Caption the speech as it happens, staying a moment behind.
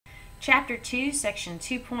Chapter 2, Section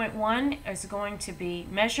 2.1 is going to be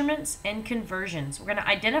measurements and conversions. We're going to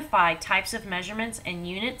identify types of measurements and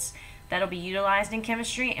units that will be utilized in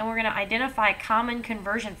chemistry, and we're going to identify common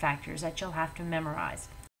conversion factors that you'll have to memorize.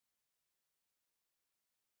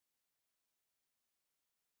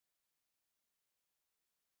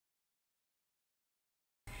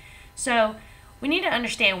 So we need to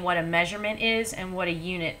understand what a measurement is and what a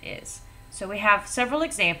unit is. So we have several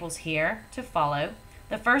examples here to follow.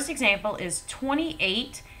 The first example is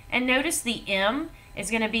 28, and notice the M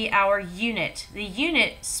is going to be our unit. The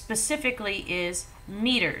unit specifically is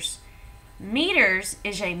meters. Meters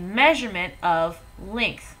is a measurement of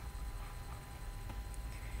length.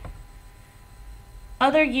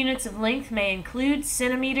 Other units of length may include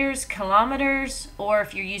centimeters, kilometers, or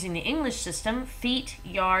if you're using the English system, feet,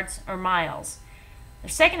 yards, or miles. The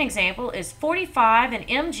second example is 45, and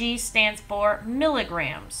mg stands for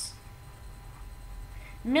milligrams.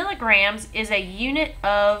 Milligrams is a unit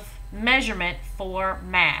of measurement for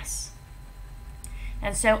mass.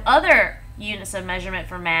 And so other units of measurement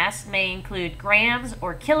for mass may include grams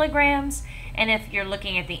or kilograms, and if you're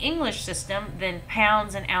looking at the English system, then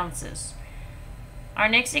pounds and ounces. Our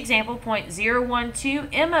next example,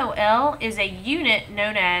 0.012, MOL, is a unit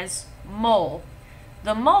known as mole.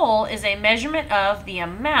 The mole is a measurement of the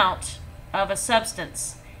amount of a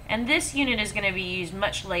substance, and this unit is going to be used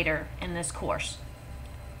much later in this course.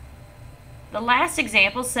 The last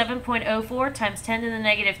example, 7.04 times 10 to the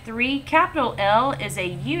negative 3, capital L is a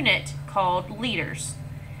unit called liters.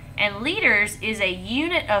 And liters is a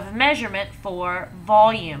unit of measurement for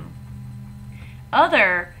volume.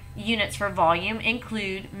 Other units for volume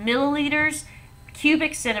include milliliters,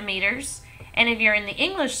 cubic centimeters, and if you're in the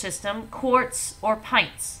English system, quarts or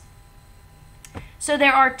pints. So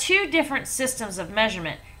there are two different systems of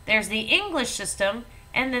measurement. There's the English system,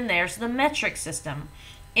 and then there's the metric system.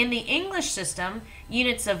 In the English system,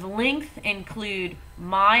 units of length include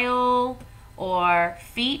mile or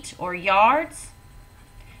feet or yards,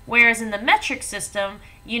 whereas in the metric system,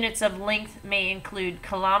 units of length may include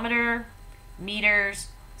kilometer, meters,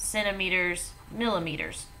 centimeters,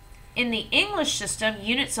 millimeters. In the English system,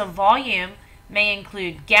 units of volume may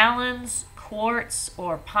include gallons, quarts,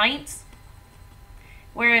 or pints,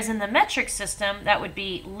 whereas in the metric system, that would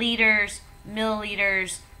be liters,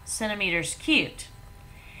 milliliters, centimeters cubed.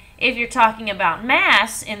 If you're talking about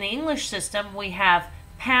mass, in the English system, we have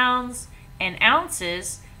pounds and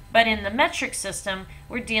ounces, but in the metric system,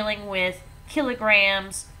 we're dealing with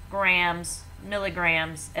kilograms, grams,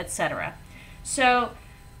 milligrams, etc. So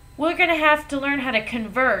we're going to have to learn how to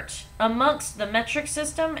convert amongst the metric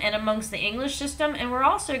system and amongst the English system, and we're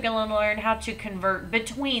also going to learn how to convert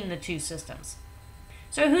between the two systems.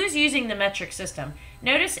 So who's using the metric system?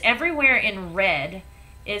 Notice everywhere in red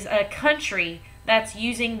is a country that's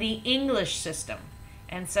using the English system.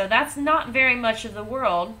 And so that's not very much of the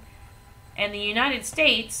world. And the United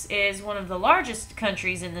States is one of the largest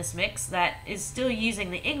countries in this mix that is still using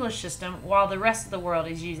the English system while the rest of the world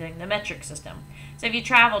is using the metric system. So if you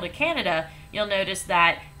travel to Canada, you'll notice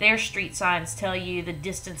that their street signs tell you the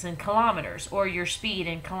distance in kilometers or your speed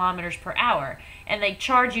in kilometers per hour. And they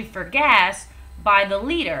charge you for gas by the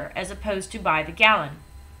liter as opposed to by the gallon.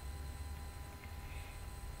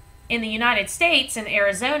 In the United States and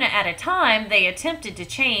Arizona at a time, they attempted to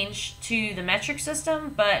change to the metric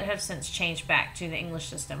system, but have since changed back to the English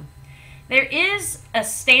system. There is a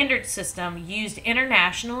standard system used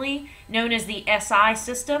internationally known as the SI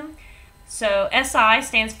system. So SI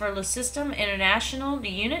stands for Le Système International de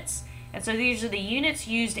Units, and so these are the units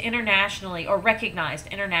used internationally or recognized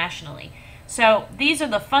internationally. So these are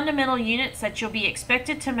the fundamental units that you'll be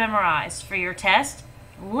expected to memorize for your test.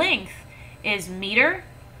 Length is meter,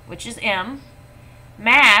 which is M.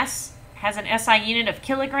 Mass has an SI unit of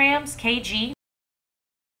kilograms, kg.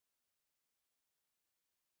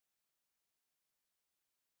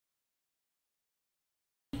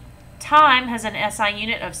 Time has an SI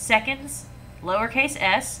unit of seconds, lowercase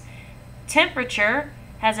s. Temperature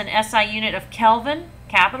has an SI unit of Kelvin,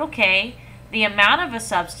 capital K. The amount of a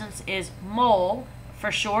substance is mole,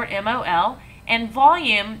 for short, MOL. And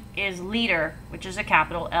volume is liter, which is a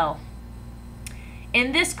capital L.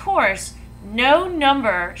 In this course, no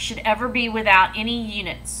number should ever be without any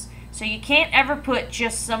units. So you can't ever put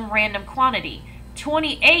just some random quantity.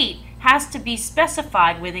 28 has to be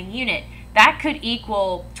specified with a unit. That could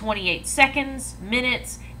equal 28 seconds,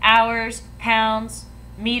 minutes, hours, pounds,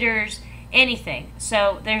 meters, anything.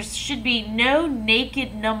 So there should be no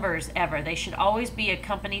naked numbers ever. They should always be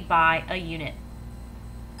accompanied by a unit.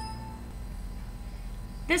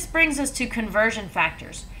 This brings us to conversion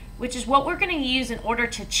factors, which is what we're going to use in order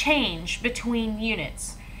to change between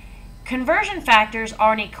units. Conversion factors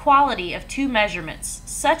are an equality of two measurements,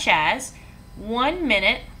 such as 1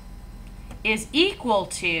 minute is equal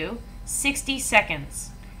to 60 seconds.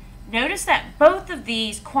 Notice that both of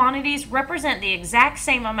these quantities represent the exact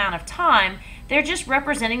same amount of time, they're just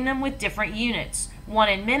representing them with different units, one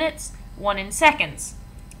in minutes, one in seconds.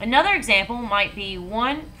 Another example might be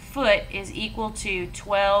 1 foot is equal to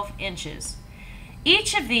 12 inches.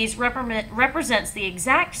 Each of these represents the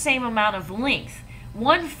exact same amount of length.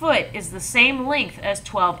 1 foot is the same length as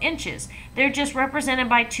 12 inches. They're just represented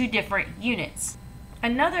by two different units.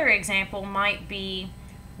 Another example might be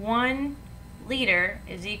 1 liter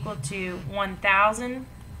is equal to 1,000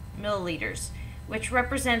 milliliters, which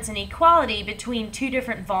represents an equality between two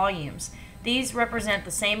different volumes. These represent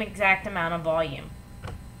the same exact amount of volume.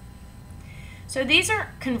 So these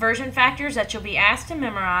are conversion factors that you'll be asked to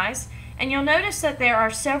memorize, and you'll notice that there are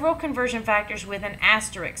several conversion factors with an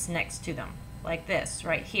asterisk next to them, like this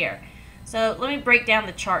right here. So let me break down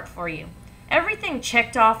the chart for you. Everything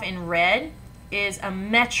checked off in red is a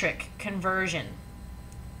metric conversion.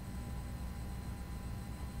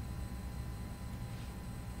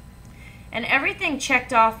 And everything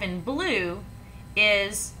checked off in blue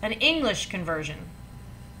is an English conversion.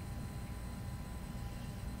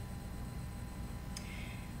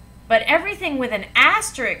 But everything with an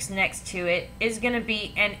asterisk next to it is going to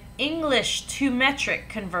be an English to metric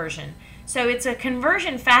conversion. So it's a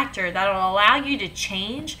conversion factor that will allow you to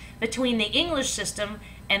change between the English system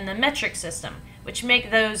and the metric system, which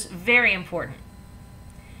make those very important.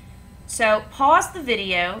 So pause the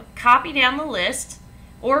video, copy down the list,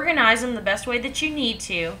 organize them the best way that you need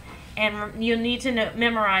to, and you'll need to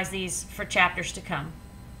memorize these for chapters to come.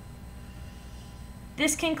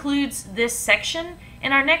 This concludes this section.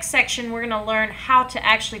 In our next section, we're going to learn how to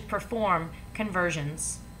actually perform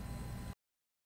conversions.